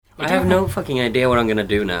I have no fucking idea what I'm gonna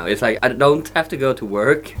do now. It's like, I don't have to go to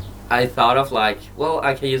work. I thought of like, well,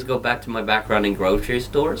 I can just go back to my background in grocery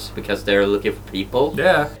stores because they're looking for people.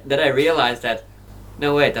 Yeah. Then I realized that,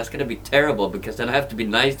 no wait, that's gonna be terrible because then I have to be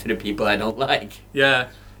nice to the people I don't like. Yeah.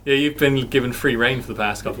 Yeah, you've been given free reign for the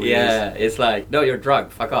past couple of years. Yeah, it's like, no, you're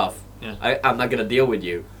drunk, fuck off. Yeah. I'm not gonna deal with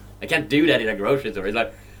you. I can't do that in a grocery store. It's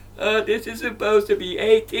like, this is supposed to be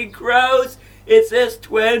 18 crowns. It says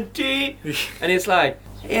 20. And it's like,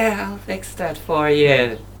 yeah, I'll fix that for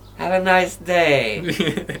you. Have a nice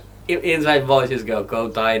day. Inside voices go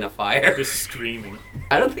die in a fire. Just screaming.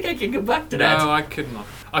 I don't think I can go back to that. No, I could not.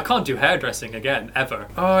 I can't do hairdressing again, ever.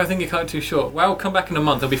 Oh, I think you cut it too short. Well, come back in a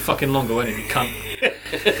month. It'll be fucking longer, won't it, you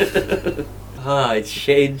cunt? It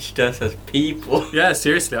changed us as people. Yeah,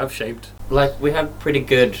 seriously, I've shaved. Like, we have pretty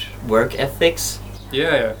good work ethics.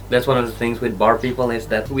 Yeah. That's one of the things with bar people is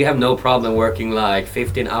that we have no problem working like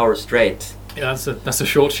 15 hours straight. Yeah, that's a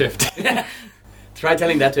short shift. Try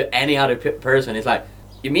telling that to any other person. It's like,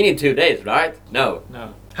 you mean in 2 days, right? No.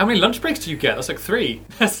 How many lunch breaks do you get? That's like 3.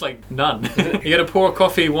 That's like none. You get to pour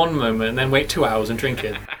coffee one moment and then wait 2 hours and drink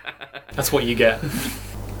it. That's what you get.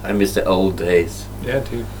 I miss the old days. Yeah,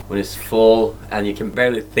 dude. When it's full and you can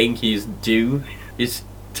barely think, you just do. You just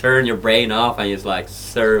turn your brain off and you just like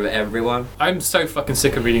serve everyone. I'm so fucking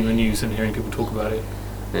sick of reading the news and hearing people talk about it.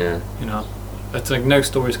 Yeah. You know? It's like no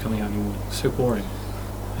stories coming out anymore. It's so boring.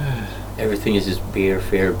 Everything is just beer,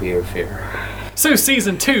 fear, beer, fear. So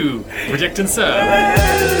season 2, Reject and Serve.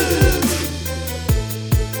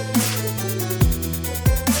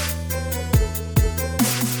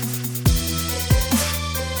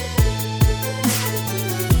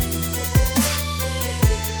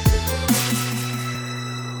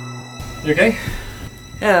 You okay?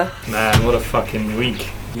 Yeah. Man, what a fucking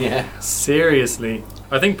week. Yeah. Seriously.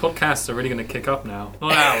 I think podcasts are really going to kick up now.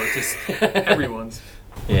 Not ours, just everyone's.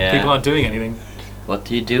 Yeah. People aren't doing anything. What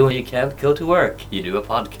do you do when you can't go to work? You do a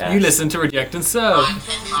podcast. You listen to Reject and Serve.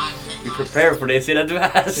 You prepare for this in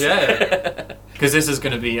advance. Yeah. Because this is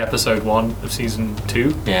going to be episode 1 of season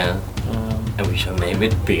 2. Yeah. And we shall name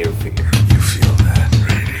it Beer Fear. You feel that,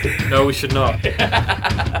 right? No, we should not.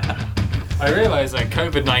 I realise that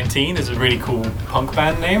COVID-19 is a really cool punk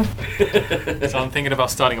band name. So I'm thinking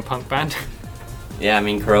about starting a punk band. Yeah, I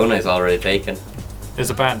mean, Corona is already taken.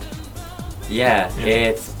 There's a band. Yeah,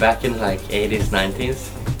 it's back in like 80s,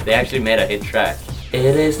 90s. They actually made a hit track.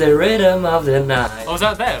 It is the rhythm of the night. Oh, is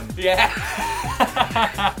that them? Yeah.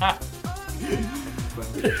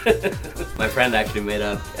 My friend actually made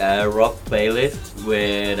a rock playlist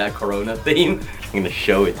with a Corona theme. I'm gonna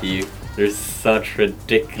show it to you. There's such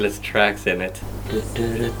ridiculous tracks in it.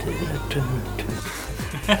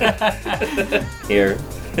 Here.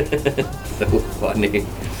 So funny.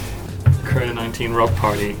 Corona-19 rock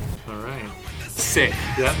party. Alright. Sick.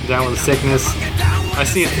 Yep, down with the sickness. I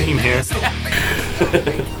see a theme here.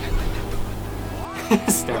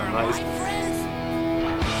 Sterilized.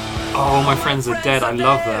 Oh, my friends are dead. I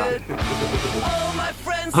love that.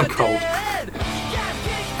 I'm cold.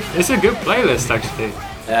 It's a good playlist, actually.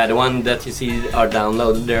 The one that you see are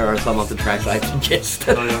downloaded, there are some of the tracks I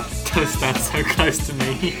suggested. Oh yeah, don't stand so close to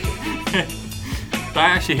me.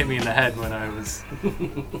 That actually hit me in the head when I was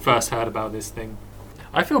first heard about this thing.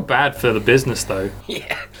 I feel bad for the business though.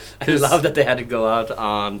 Yeah, I love that they had to go out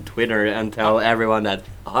on Twitter and tell everyone that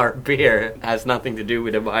our beer has nothing to do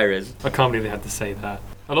with the virus. I can't believe they had to say that.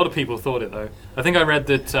 A lot of people thought it though. I think I read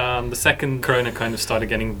that the second Corona kind of started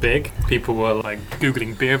getting big. People were like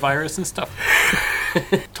Googling beer virus and stuff.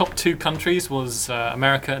 Top 2 countries was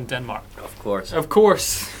America and Denmark. Of course. Of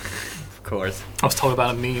course. Of course. I was told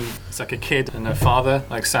about a meme. It's like a kid and their father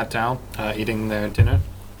like sat down eating their dinner.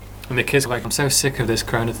 And the kid's like, I'm so sick of this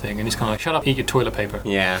Corona thing. And he's kind of like, shut up, eat your toilet paper.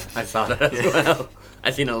 Yeah, I saw that as well.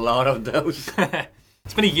 I've seen a lot of those.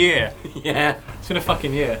 It's been a year. Yeah. It's been a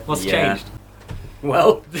fucking year. What's changed?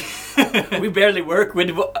 Well, we barely work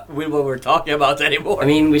with what we're talking about anymore. I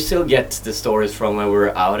mean, we still get the stories from when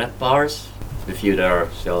we're out at bars. The few that are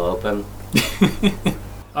still open.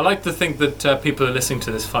 I like to think that people are listening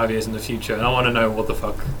to this 5 years in the future, and I want to know what the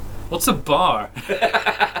fuck. What's a bar?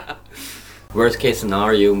 Worst case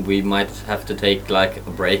scenario, we might have to take like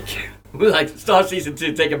a break. We like start season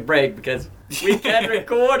 2, take a break because we can't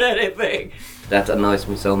record anything. That annoys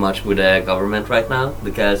me so much with the government right now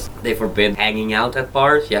because they forbid hanging out at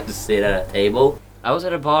bars. You have to sit at a table. I was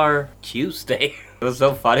at a bar Tuesday. It was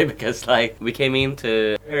so funny because like we came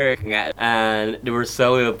into and there were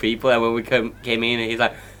so many people, and when we came in, he's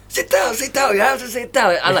like, sit down, you have to sit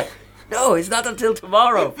down. I'm like, no, it's not until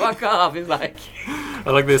tomorrow. Fuck off. He's like,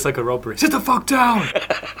 I like this like a robbery. Sit the fuck down!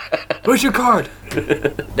 Where's your card?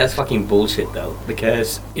 That's fucking bullshit though,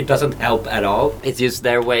 because it doesn't help at all. It's just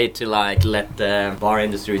their way to like let the bar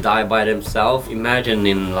industry die by themselves. Imagine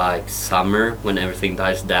in like summer when everything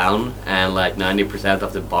dies down and like 90%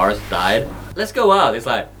 of the bars died. Let's go out. It's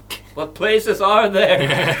like, what places are there?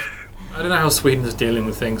 Yeah. I don't know how Sweden is dealing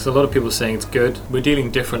with things. A lot of people are saying it's good. We're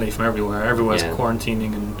dealing differently from everywhere. Everywhere's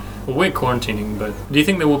quarantining and... Well, we're quarantining, but do you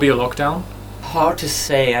think there will be a lockdown? Hard to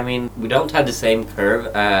say. I mean, we don't have the same curve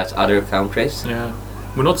as other countries. Yeah.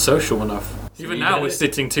 We're not social enough. Even now we're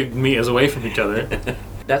sitting 2 meters away from each other.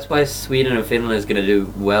 That's why Sweden and Finland is gonna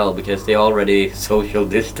do well, because they're already social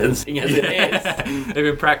distancing as it is. They've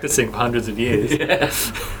been practicing for hundreds of years. Yeah.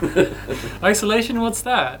 Isolation, what's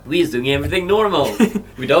that? We're doing everything normal.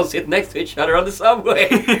 We don't sit next to each other on the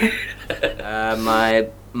subway. My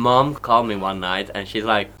mom called me one night and she's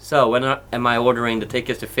like, so when am I ordering the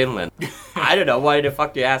tickets to Finland? I don't know, why the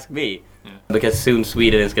fuck do you ask me? Yeah. Because soon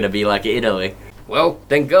Sweden is gonna be like Italy. Well,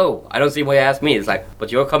 then go. I don't see why you ask me. It's like,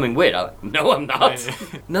 but you're coming with. I'm like, no, I'm not.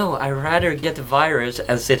 No, I'd rather get the virus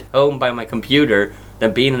and sit home by my computer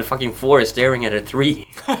than be in the fucking forest staring at a tree.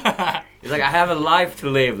 It's like, I have a life to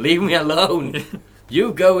live. Leave me alone.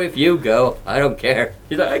 You go if you go. I don't care.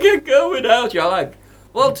 He's like, I can't go without you. I'm like,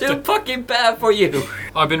 well, too fucking bad for you.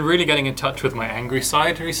 I've been really getting in touch with my angry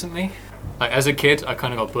side recently. Like, as a kid, I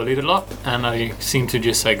kind of got bullied a lot, and I seem to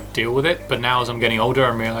just, like, deal with it. But now, as I'm getting older,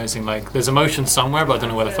 I'm realizing, like, there's emotion somewhere, but I don't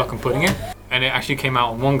know where the fuck I'm putting it. And it actually came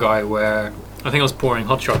out on one guy where I think I was pouring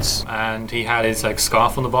hot shots, and he had his, like,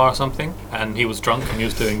 scarf on the bar or something, and he was drunk, and he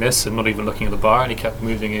was doing this and not even looking at the bar, and he kept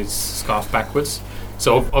moving his scarf backwards.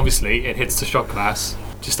 So, obviously, it hits the shot glass,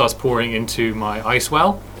 just starts pouring into my ice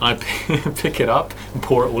well, and I pick it up and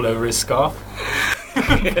pour it all over his scarf.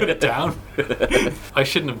 Put it down. I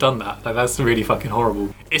shouldn't have done that. Like, that's really fucking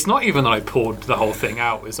horrible. It's not even that I poured the whole thing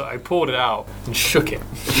out. It's that I poured it out and shook it.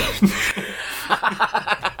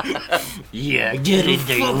 Yeah, get in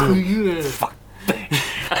there. Fuck.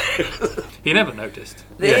 He never noticed.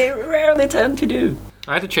 They rarely tend to do.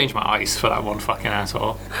 I had to change my ice for that one fucking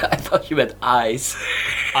asshole. I thought you meant eyes.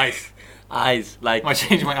 Ice. Eyes, like... I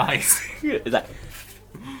changed my ice. Is that...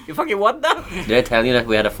 You fucking what now? Did I tell you that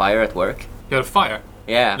we had a fire at work? You had a fire?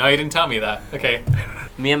 Yeah. No, you didn't tell me that. Okay.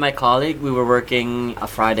 Me and my colleague, we were working a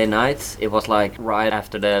Friday night. It was like right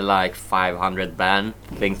after the like 500 ban.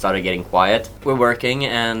 Things started getting quiet. We're working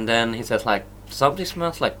and then he says like, something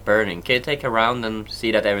smells like burning. Can you take a round and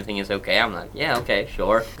see that everything is okay? I'm like, yeah, okay,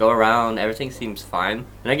 sure. Go around, everything seems fine.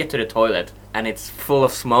 Then I get to the toilet and it's full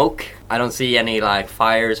of smoke. I don't see any like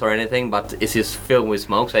fires or anything, but it's just filled with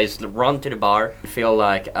smoke. So I just run to the bar, fill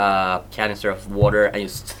like a canister of water and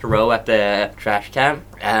just throw at the trash can.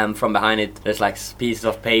 And from behind it, there's like pieces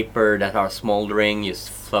of paper that are smoldering, just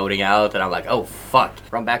floating out. And I'm like, oh fuck.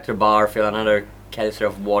 Run back to the bar, fill another canister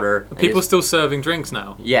of water. Are people still serving drinks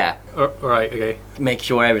now? Yeah. Alright, okay. Make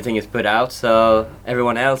sure everything is put out, so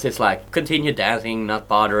everyone else is like, continue dancing, not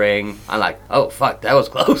bothering. I'm like, oh fuck, that was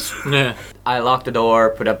close. Yeah. I lock the door,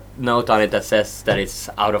 put a note on it that says that it's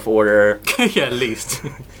out of order. Yeah, at least.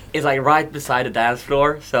 It's like right beside the dance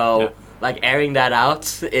floor, so Yeah. like airing that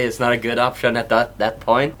out is not a good option at that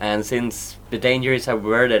point. And since the danger is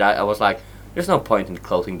averted, I was like, there's no point in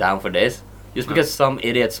closing down for this. Just because some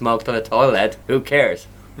idiot smoked on the toilet, who cares?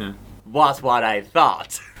 Yeah. Was what I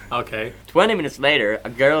thought. Okay. 20 minutes later, a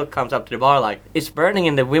girl comes up to the bar like, it's burning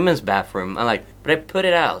in the women's bathroom. I'm like, but I put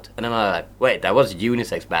it out. And then I'm like, wait, that was a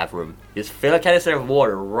unisex bathroom. Just fill a canister of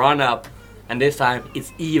water, run up, and this time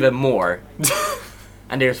it's even more.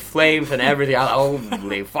 And there's flames and everything. I'm like,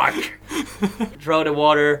 holy fuck. Throw the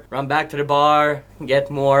water, run back to the bar,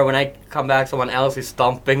 get more. When I come back, someone else is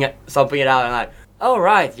stomping it out. And I'm like, oh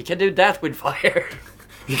right, you can do that with fire.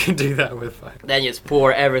 You can do that with fire. Then you just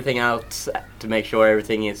pour everything out to make sure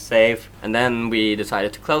everything is safe. And then we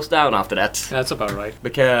decided to close down after that. That's about right.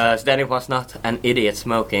 Because then it was not an idiot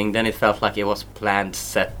smoking, then it felt like it was planned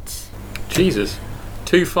set. Jesus.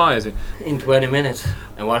 2 fires. In 20 minutes.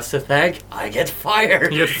 And what's the tag? I get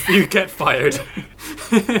fired. You get fired.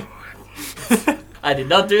 I did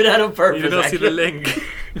not do that on purpose. You did not see the link.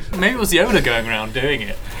 Maybe it was Yoda going around doing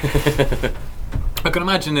it. I can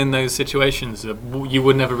imagine in those situations you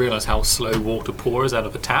would never realise how slow water pours out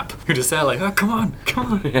of a tap. You're just there like, oh, come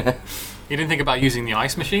on. Yeah. You didn't think about using the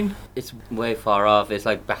ice machine? It's way far off. It's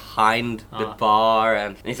like behind the bar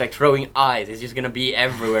and it's like throwing ice. It's just gonna be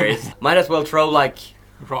everywhere. Might as well throw like...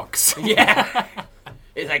 Rocks. Yeah.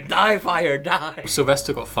 It's like, die, fire, die.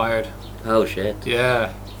 Sylvester got fired. Oh shit.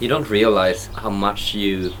 Yeah. You don't realize how much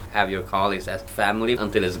you have your colleagues as family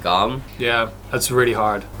until it's gone. Yeah, that's really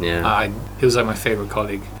hard. Yeah. He was like my favorite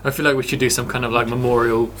colleague. I feel like we should do some kind of like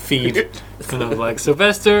memorial feed. Kind of like,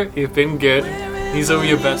 Sylvester, you've been good. These are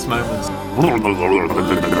your best moments.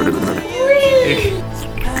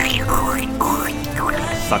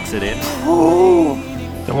 Sucks it in.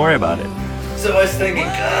 Don't worry about it. So I was thinking,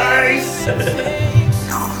 guys.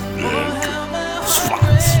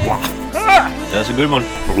 That's a good one.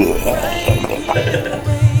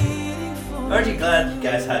 Aren't you glad you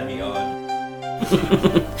guys had me on?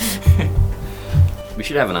 We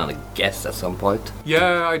should have another guest at some point.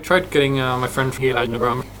 Yeah, I tried getting my friend from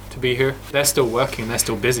Nagram to be here. They're still working, they're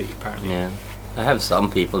still busy apparently. Yeah. I have some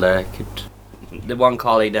people that I could... The one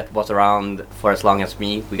colleague that was around for as long as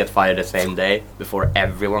me, we got fired the same day, before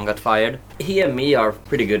everyone got fired. He and me are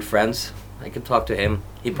pretty good friends. I can talk to him.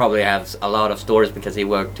 He probably has a lot of stories because he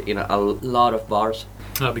worked in a lot of bars.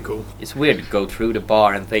 That'd be cool. It's weird to go through the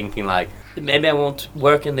bar and thinking like, maybe I won't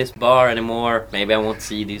work in this bar anymore, maybe I won't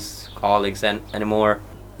see these colleagues anymore.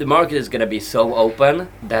 The market is going to be so open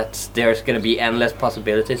that there's going to be endless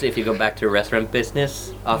possibilities if you go back to the restaurant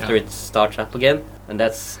business after it starts up again. And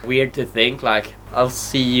that's weird to think, like, I'll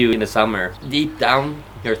see you in the summer. Deep down,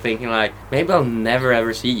 you're thinking like, maybe I'll never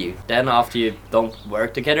ever see you. Then after you don't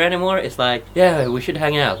work together anymore, it's like, yeah, we should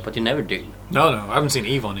hang out, but you never do. No, I haven't seen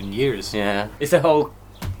Yvonne in years. Yeah, it's a whole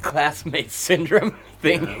classmate syndrome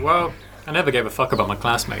thing. Yeah, well, I never gave a fuck about my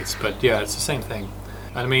classmates, but yeah, it's the same thing.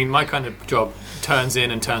 I mean, my kind of job turns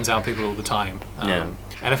in and turns out people all the time. Yeah.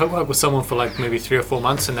 And if I work with someone for like maybe 3 or 4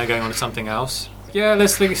 months and they're going on to something else, yeah,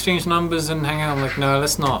 let's like exchange numbers and hang out. I'm like, no,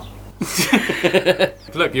 let's not.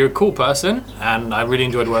 Look, you're a cool person and I really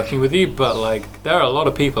enjoyed working with you, but like there are a lot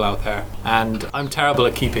of people out there and I'm terrible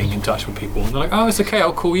at keeping in touch with people. And they're like, oh, it's okay,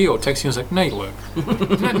 I'll call you or text you. I was like, no you won't.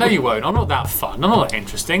 No you won't. I'm not that fun. I'm not that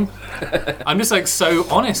interesting. I'm just like so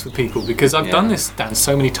honest with people because I've done this dance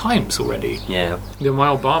so many times already. Yeah. You're my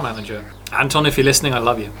old bar manager. Anton, if you're listening, I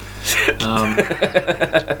love you.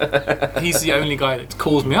 He's the only guy that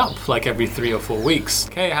calls me up like every 3 or 4 weeks.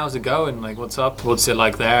 Okay, how's it going? Like, what's up? What's it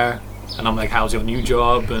like there? And I'm like, how's your new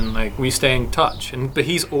job? And like, we stay in touch. But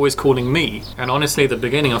he's always calling me. And honestly, at the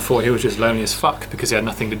beginning, I thought he was just lonely as fuck because he had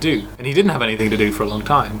nothing to do. And he didn't have anything to do for a long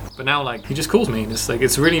time. But now, like, he just calls me. And it's like,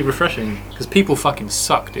 it's really refreshing because people fucking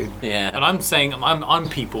suck, dude. Yeah. And I'm saying I'm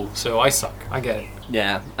people, so I suck. I get it.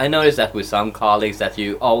 Yeah, I noticed that with some colleagues that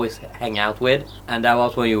you always hang out with, and that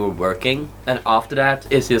was when you were working. And after that,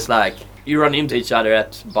 it's just like, you run into each other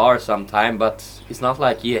at bars sometime, but it's not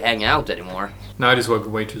like you hang out anymore. No, I just work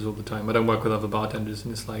with waiters all the time. I don't work with other bartenders,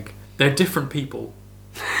 and it's like, they're different people.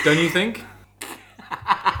 Don't you think?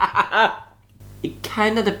 It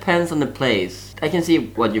kind of depends on the place. I can see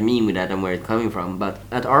what you mean with that and where it's coming from, but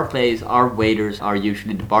at our place, our waiters are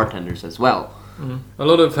usually the bartenders as well. A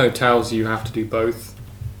lot of hotels, you have to do both.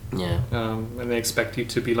 Yeah. And they expect you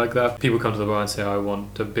to be like that. People come to the bar and say, I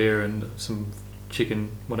want a beer and some chicken,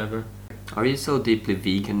 whatever. Are you so deeply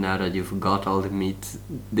vegan now that you forgot all the meat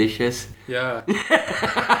dishes? Yeah.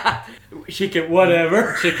 Chicken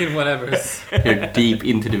whatever. Chicken whatever. You're deep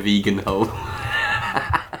into the vegan hole.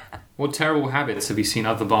 What terrible habits have you seen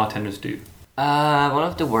other bartenders do? One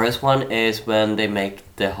of the worst one is when they make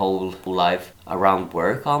the whole life around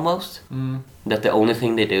work almost. That the only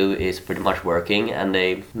thing they do is pretty much working, and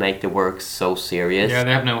they make the work so serious. Yeah,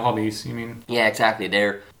 they have no hobbies, you mean? Yeah, exactly.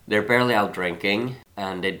 They're barely out drinking,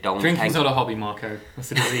 and they don't. Drinking's not a hobby, Marco.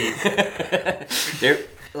 That's a disease. They're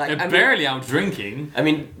like barely out drinking. I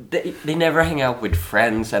mean, they never hang out with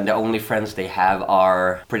friends, and the only friends they have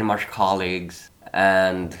are pretty much colleagues,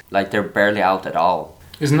 and like they're barely out at all.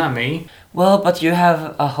 Isn't that me? Well, but you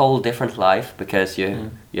have a whole different life because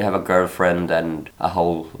you have a girlfriend and a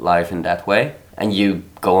whole life in that way, and you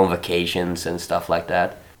go on vacations and stuff like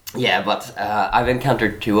that. Yeah, but I've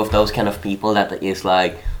encountered 2 of those kind of people that is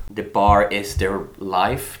like the bar is their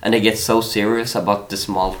life, and they get so serious about the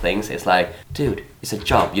small things. It's like, dude, it's a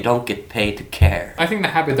job. You don't get paid to care. I think the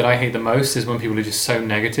habit that I hate the most is when people are just so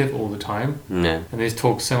negative all the time. Yeah. And they just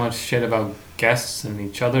talk so much shit about guests and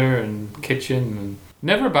each other and kitchen and...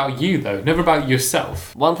 Never about you, though. Never about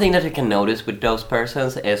yourself. One thing that you can notice with those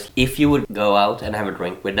persons is if you would go out and have a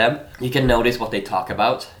drink with them, you can notice what they talk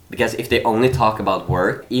about. Because if they only talk about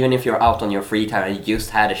work, even if you're out on your free time and you just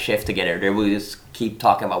had a shift together, they will just keep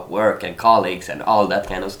talking about work and colleagues and all that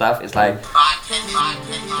kind of stuff. It's like,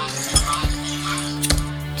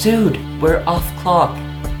 dude, we're off clock.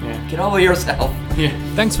 Yeah. Get over yourself. Yeah.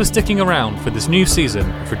 Thanks for sticking around for this new season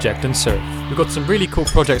of Reject and Serve. We've got some really cool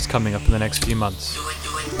projects coming up in the next few months.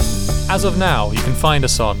 As of now, you can find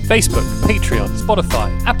us on Facebook, Patreon,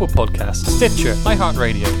 Spotify, Apple Podcasts, Stitcher,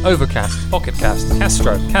 iHeartRadio, Overcast, Pocket Cast,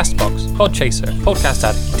 Castro, Castbox, Podchaser, Podcast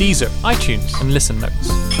Addict, Deezer, iTunes, and Listen Notes.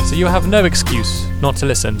 So you have no excuse not to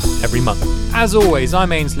listen every month. As always,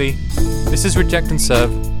 I'm Ainsley. This is Reject and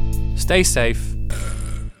Serve. Stay safe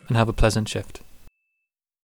and have a pleasant shift.